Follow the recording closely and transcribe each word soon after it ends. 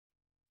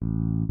Hey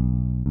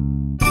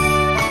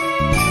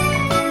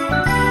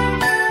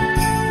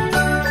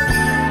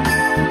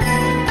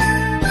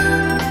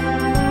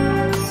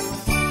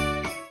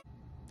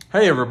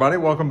everybody,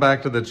 welcome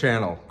back to the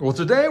channel. Well,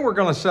 today we're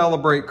going to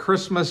celebrate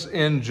Christmas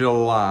in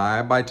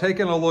July by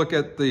taking a look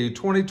at the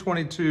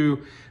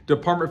 2022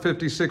 Department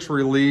 56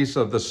 release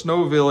of the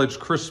Snow Village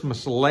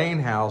Christmas Lane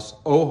House,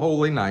 Oh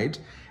Holy Night,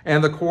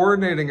 and the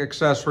coordinating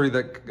accessory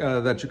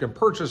that you can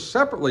purchase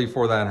separately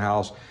for that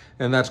house,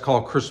 and that's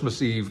called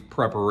Christmas Eve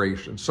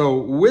Preparation. So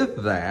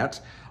with that,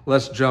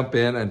 let's jump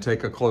in and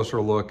take a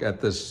closer look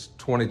at this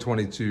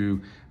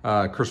 2022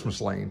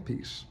 Christmas Lane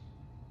piece.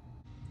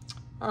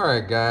 All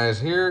right, guys,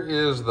 here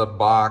is the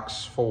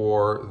box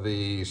for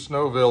the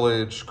Snow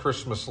Village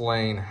Christmas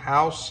Lane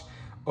House,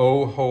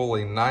 Oh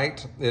Holy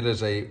Night. It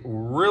is a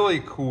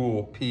really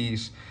cool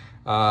piece,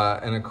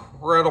 an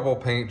incredible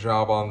paint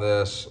job on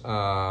this,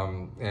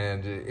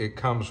 and it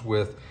comes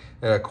with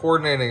a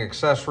coordinating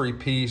accessory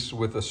piece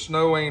with the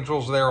snow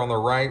angels there on the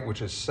right,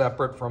 which is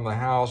separate from the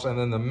house, and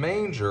then the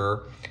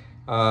manger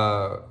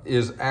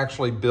is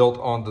actually built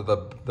onto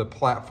the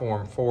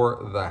platform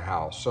for the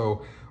house.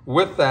 So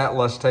with that,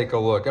 let's take a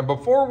look. And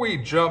before we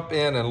jump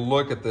in and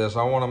look at this,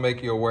 I want to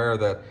make you aware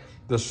that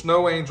the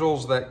snow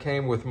angels that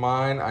came with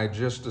mine, I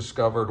just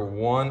discovered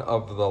one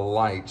of the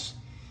lights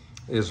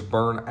is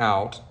burnt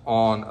out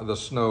on the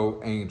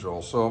snow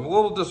angel. So I'm a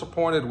little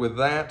disappointed with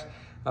that.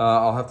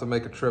 I'll have to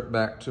make a trip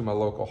back to my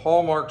local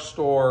Hallmark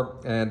store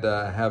and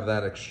have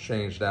that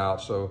exchanged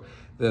out. So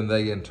then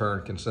they in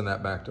turn can send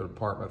that back to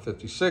Department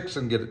 56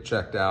 and get it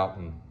checked out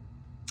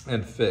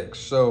and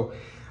fixed. So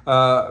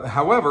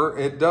however,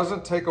 it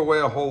doesn't take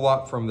away a whole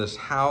lot from this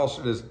house.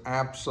 It is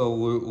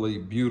absolutely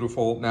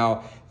beautiful.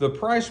 Now, the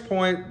price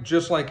point,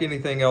 just like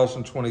anything else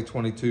in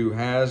 2022,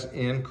 has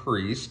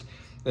increased.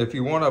 If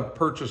you want to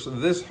purchase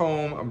this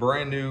home,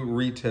 brand new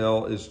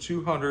retail is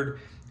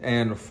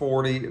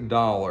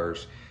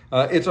 $240.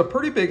 It's a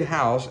pretty big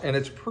house and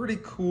it's pretty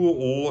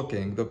cool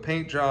looking. The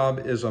paint job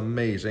is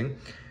amazing.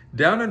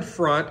 Down in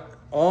front,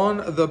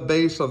 on the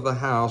base of the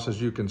house,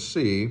 as you can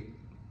see,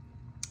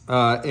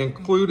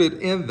 included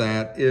in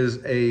that is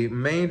a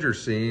manger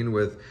scene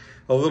with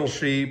a little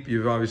sheep.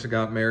 You've obviously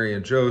got Mary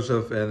and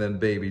Joseph and then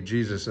baby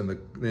Jesus in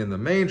the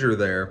manger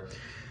there.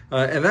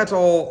 And that's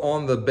all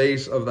on the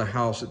base of the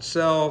house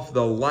itself.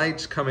 The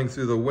lights coming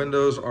through the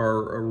windows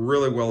are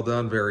really well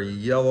done, very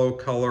yellow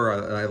color.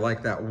 I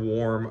like that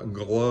warm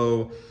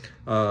glow.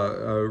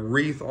 A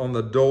wreath on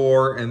the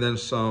door and then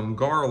some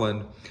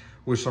garland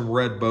with some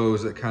red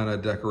bows that kind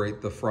of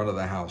decorate the front of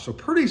the house. So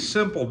pretty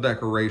simple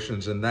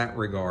decorations in that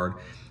regard.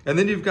 And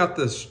then you've got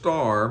the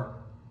star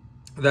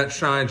that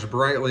shines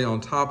brightly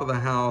on top of the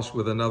house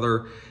with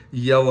another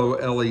yellow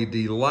LED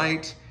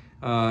light.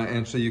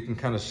 And so you can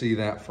kind of see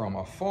that from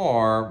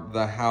afar.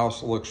 The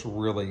house looks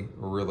really,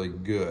 really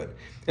good.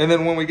 And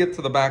then when we get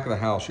to the back of the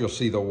house, you'll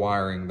see the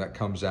wiring that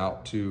comes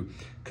out to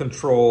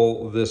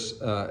control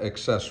this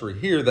accessory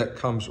here that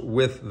comes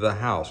with the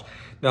house.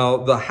 Now,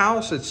 the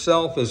house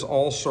itself is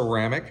all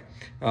ceramic.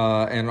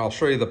 And I'll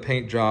show you the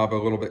paint job a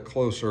little bit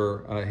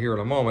closer here in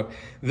a moment.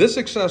 This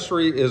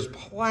accessory is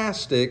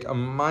plastic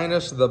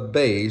minus the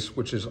base,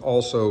 which is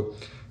also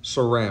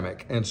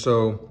ceramic. And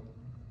so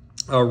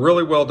a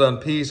really well done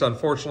piece.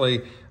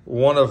 Unfortunately,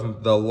 one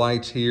of the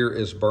lights here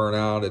is burnt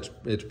out.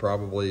 It's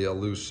probably a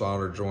loose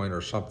solder joint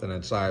or something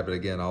inside, but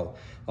again, I'll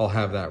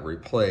have that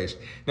replaced.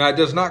 Now, it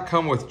does not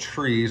come with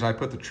trees. I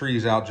put the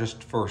trees out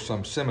just for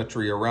some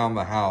symmetry around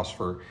the house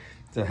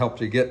to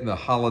help you get in the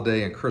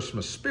holiday and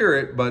Christmas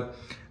spirit. But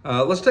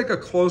let's take a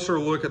closer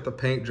look at the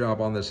paint job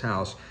on this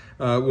house.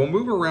 We'll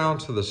move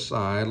around to the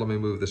side. Let me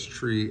move this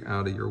tree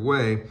out of your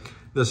way.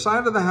 The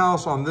side of the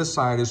house on this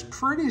side is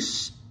pretty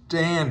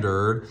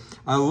standard.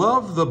 I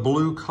love the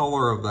blue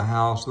color of the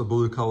house, the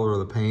blue color of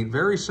the paint.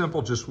 Very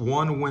simple, just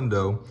one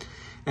window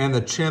and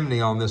the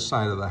chimney on this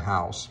side of the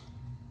house.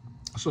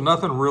 So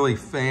nothing really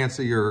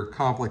fancy or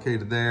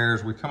complicated there.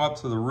 As we come up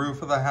to the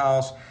roof of the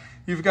house,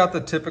 you've got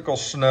the typical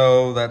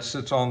snow that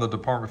sits on the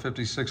Department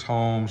 56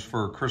 homes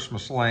for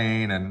Christmas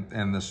Lane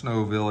and the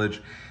Snow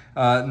Village.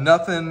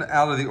 Nothing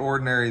out of the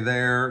ordinary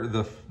there.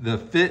 The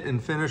fit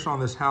and finish on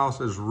this house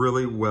is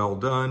really well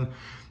done.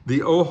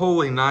 The Oh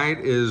Holy Night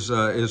is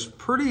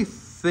pretty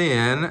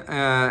thin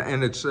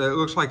and it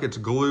looks like it's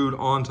glued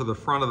onto the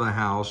front of the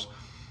house.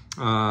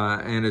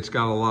 And it's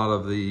got a lot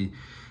of the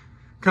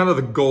kind of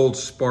the gold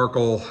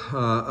sparkle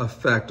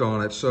effect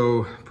on it.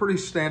 So pretty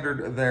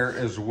standard there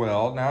as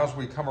well. Now, as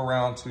we come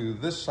around to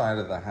this side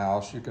of the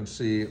house, you can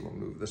see, we'll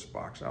move this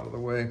box out of the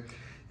way.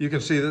 You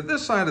can see that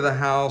this side of the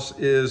house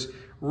is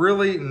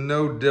really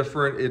no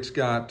different. It's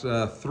got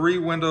 3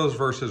 windows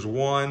versus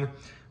 1,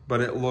 but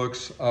it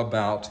looks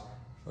about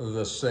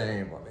the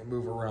same. Let me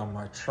move around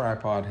my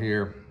tripod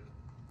here.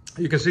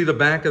 You can see the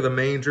back of the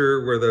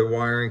manger where the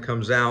wiring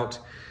comes out,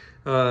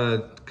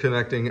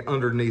 connecting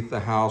underneath the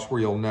house where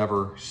you'll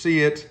never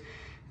see it,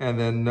 and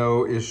then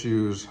no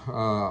issues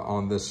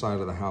on this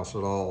side of the house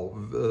at all.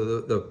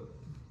 The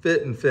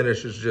fit and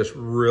finish is just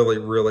really,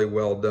 really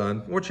well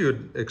done. What you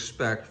would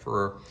expect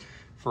for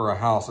for a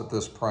house at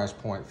this price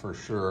point for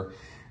sure.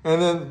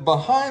 And then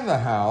behind the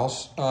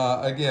house,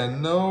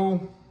 again,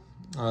 no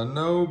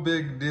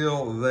big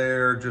deal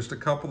there. Just a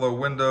couple of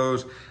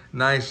windows,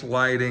 nice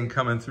lighting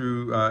coming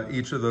through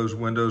each of those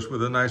windows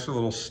with a nice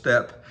little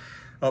step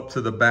up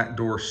to the back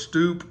door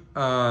stoop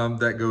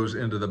that goes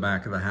into the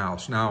back of the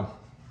house. Now,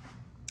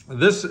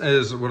 this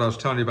is what I was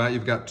telling you about.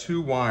 You've got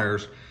two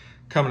wires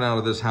coming out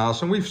of this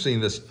house, and we've seen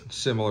this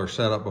similar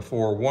setup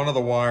before. One of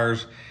the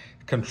wires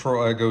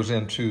goes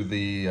into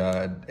the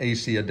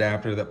AC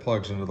adapter that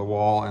plugs into the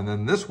wall, and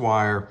then this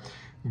wire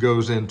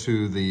goes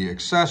into the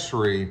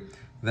accessory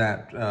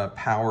that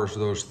powers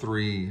those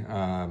three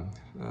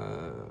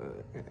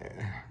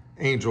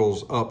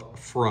angels up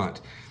front.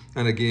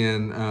 And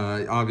again,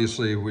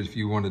 obviously, if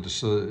you wanted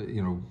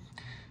to,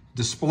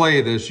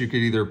 display this, you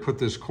could either put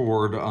this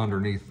cord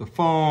underneath the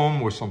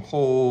foam with some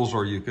holes,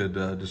 or you could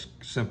just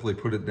simply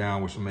put it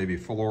down with some maybe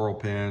floral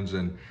pins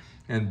and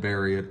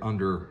bury it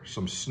under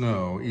some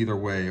snow. Either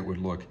way, it would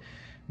look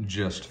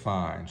just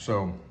fine.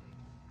 So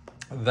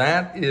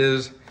that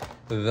is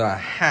the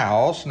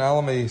house. Now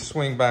let me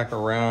swing back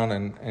around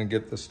and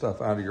get this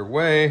stuff out of your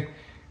way,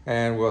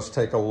 and let's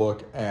take a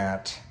look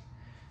at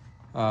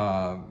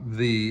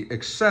the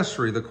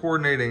accessory, the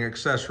coordinating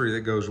accessory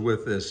that goes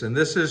with this. And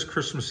this is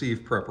Christmas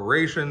Eve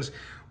preparations.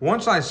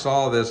 Once I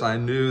saw this, I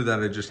knew that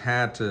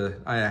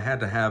I had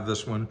to have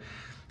this one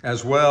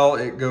as well.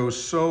 It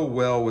goes so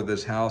well with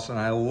this house, and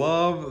I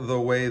love the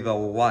way the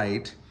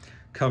light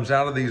comes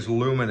out of these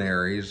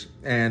luminaries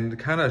and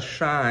kind of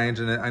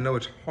shines. And I know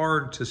it's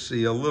hard to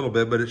see a little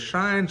bit, but it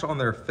shines on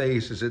their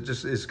faces.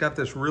 It's got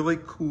this really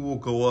cool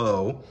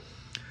glow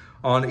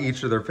on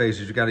each of their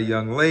faces. You've got a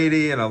young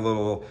lady and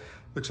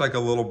looks like a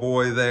little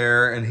boy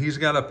there, and he's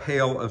got a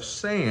pail of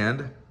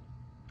sand,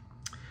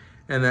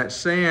 and that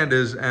sand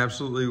is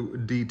absolutely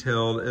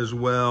detailed as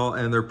well.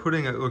 And they're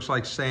putting, it looks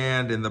like,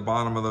 sand in the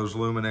bottom of those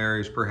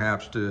luminaries,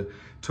 perhaps to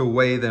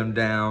weigh them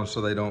down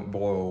so they don't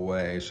blow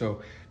away.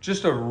 So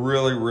just a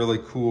really, really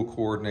cool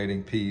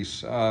coordinating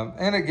piece.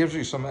 And it gives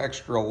you some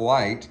extra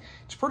light.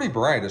 It's pretty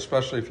bright,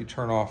 especially if you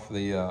turn off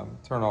the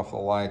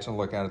lights and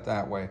look at it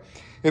that way.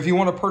 If you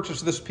want to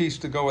purchase this piece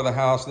to go with the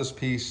house, this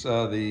piece,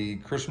 the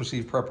Christmas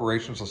Eve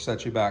preparations, will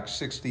set you back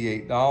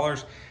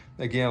 $68.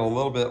 Again, a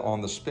little bit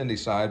on the spendy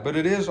side, but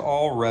it is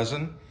all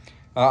resin.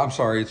 I'm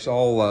sorry, it's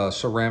all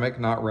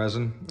ceramic, not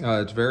resin.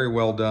 It's very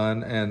well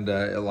done, and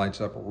it lights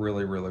up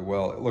really, really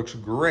well. It looks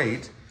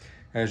great,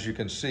 as you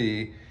can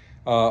see,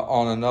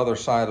 on another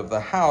side of the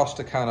house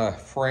to kind of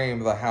frame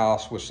the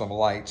house with some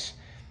lights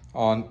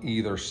on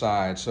either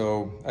side.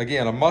 So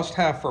again, a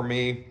must-have for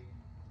me.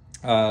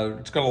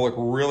 It's going to look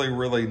really,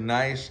 really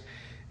nice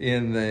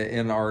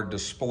in our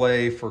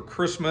display for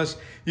Christmas.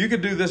 You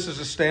could do this as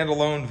a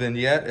standalone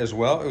vignette as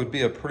well. It would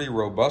be a pretty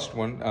robust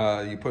one.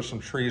 You put some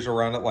trees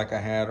around it like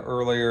I had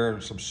earlier,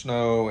 and some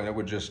snow, and it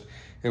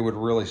would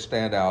really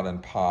stand out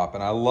and pop.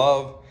 And I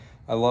love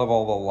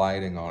all the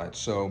lighting on it.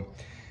 So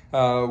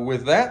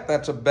with that,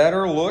 that's a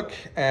better look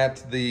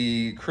at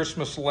the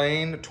Christmas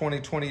Lane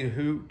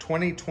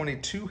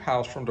 2022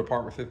 house from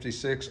Department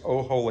 56,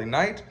 Oh Holy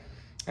Night,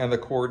 and the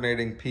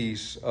coordinating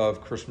piece of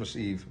Christmas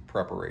Eve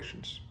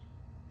preparations.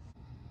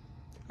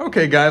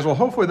 Okay, guys, well,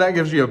 hopefully that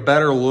gives you a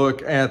better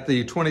look at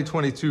the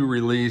 2022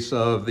 release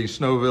of the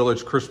Snow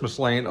Village Christmas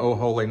Lane Oh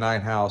Holy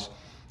Night house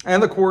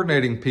and the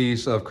coordinating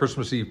piece of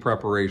Christmas Eve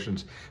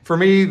preparations. For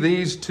me,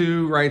 these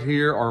two right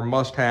here are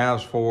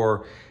must-haves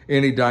for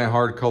any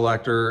diehard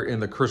collector in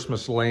the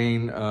Christmas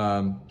Lane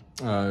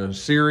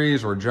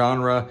series or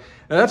genre.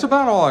 And that's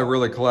about all I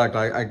really collect.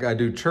 I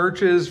do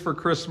churches for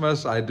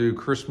Christmas. I do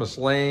Christmas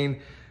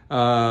Lane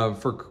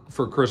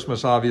for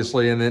Christmas,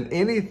 obviously, and then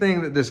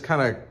anything that just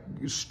kind of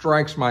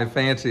strikes my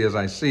fancy as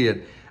I see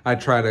it, I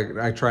try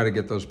to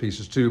get those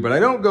pieces too. But I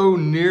don't go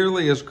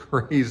nearly as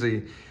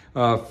crazy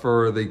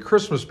for the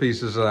Christmas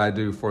pieces that I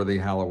do for the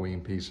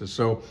Halloween pieces.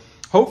 So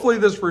hopefully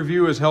this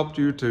review has helped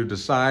you to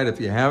decide if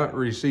you haven't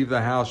received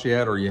the house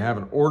yet, or you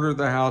haven't ordered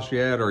the house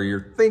yet, or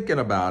you're thinking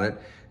about it,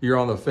 you're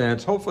on the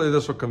fence. Hopefully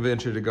this will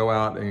convince you to go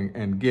out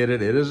and get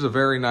it. It is a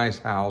very nice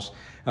house.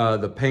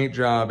 The paint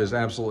job is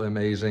absolutely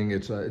amazing.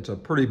 It's a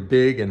pretty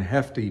big and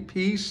hefty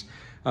piece.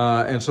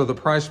 And so the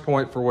price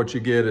point for what you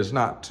get is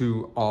not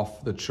too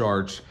off the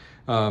charts,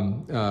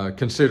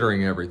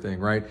 considering everything,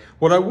 right?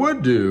 What I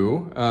would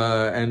do,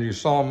 and you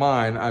saw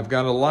mine, I've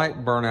got a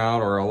light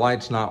burnout or a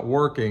light's not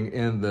working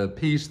in the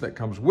piece that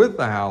comes with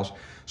the house.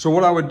 So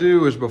what I would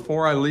do is,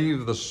 before I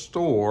leave the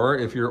store,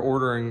 if you're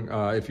ordering,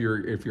 if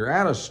you're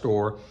at a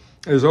store,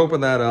 is open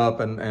that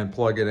up and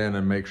plug it in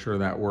and make sure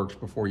that works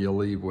before you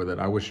leave with it.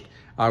 I wish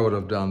I would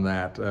have done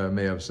that.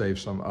 May have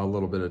saved a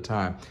little bit of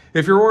time.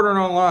 If you're ordering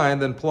online,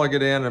 then plug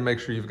it in and make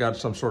sure you've got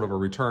some sort of a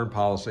return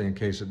policy in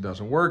case it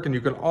doesn't work. And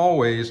you can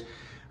always,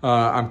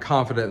 I'm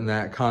confident in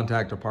that,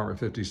 contact Department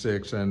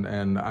 56,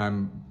 and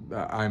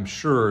I'm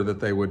sure that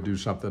they would do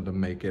something to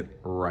make it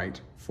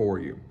right for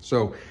you.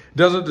 So it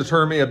doesn't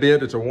deter me a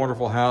bit. It's a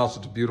wonderful house.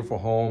 It's a beautiful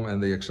home,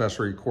 and the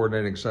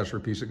coordinating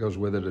accessory piece that goes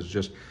with it is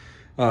just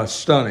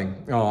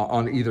stunning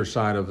on either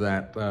side of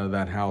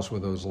that house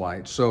with those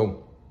lights.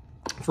 So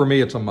For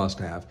me, it's a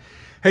must-have.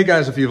 Hey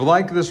guys, if you've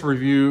liked this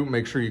review,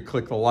 make sure you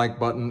click the like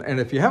button. And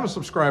if you haven't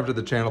subscribed to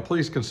the channel,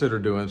 please consider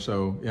doing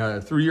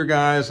so. Through your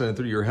guys and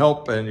through your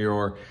help and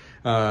your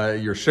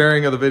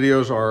sharing of the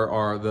videos,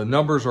 the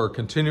numbers are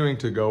continuing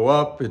to go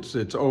up.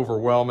 It's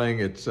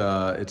overwhelming.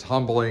 It's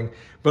humbling,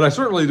 but I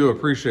certainly do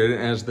appreciate it.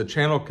 As the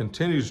channel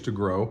continues to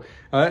grow,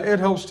 it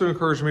helps to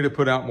encourage me to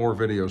put out more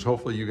videos.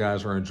 Hopefully you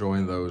guys are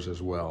enjoying those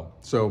as well.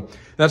 So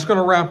that's going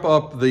to wrap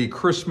up the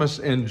Christmas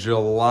in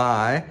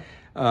July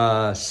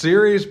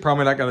series.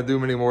 Probably not going to do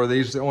many more of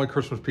these. The only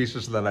Christmas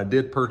pieces that I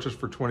did purchase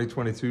for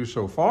 2022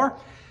 so far.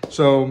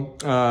 So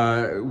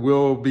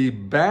we'll be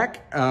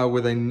back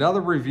with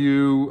another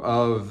review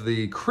of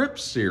the Crypt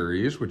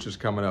series, which is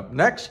coming up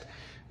next.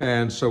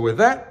 And so with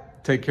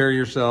that, take care of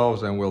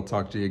yourselves, and we'll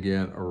talk to you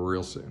again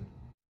real soon.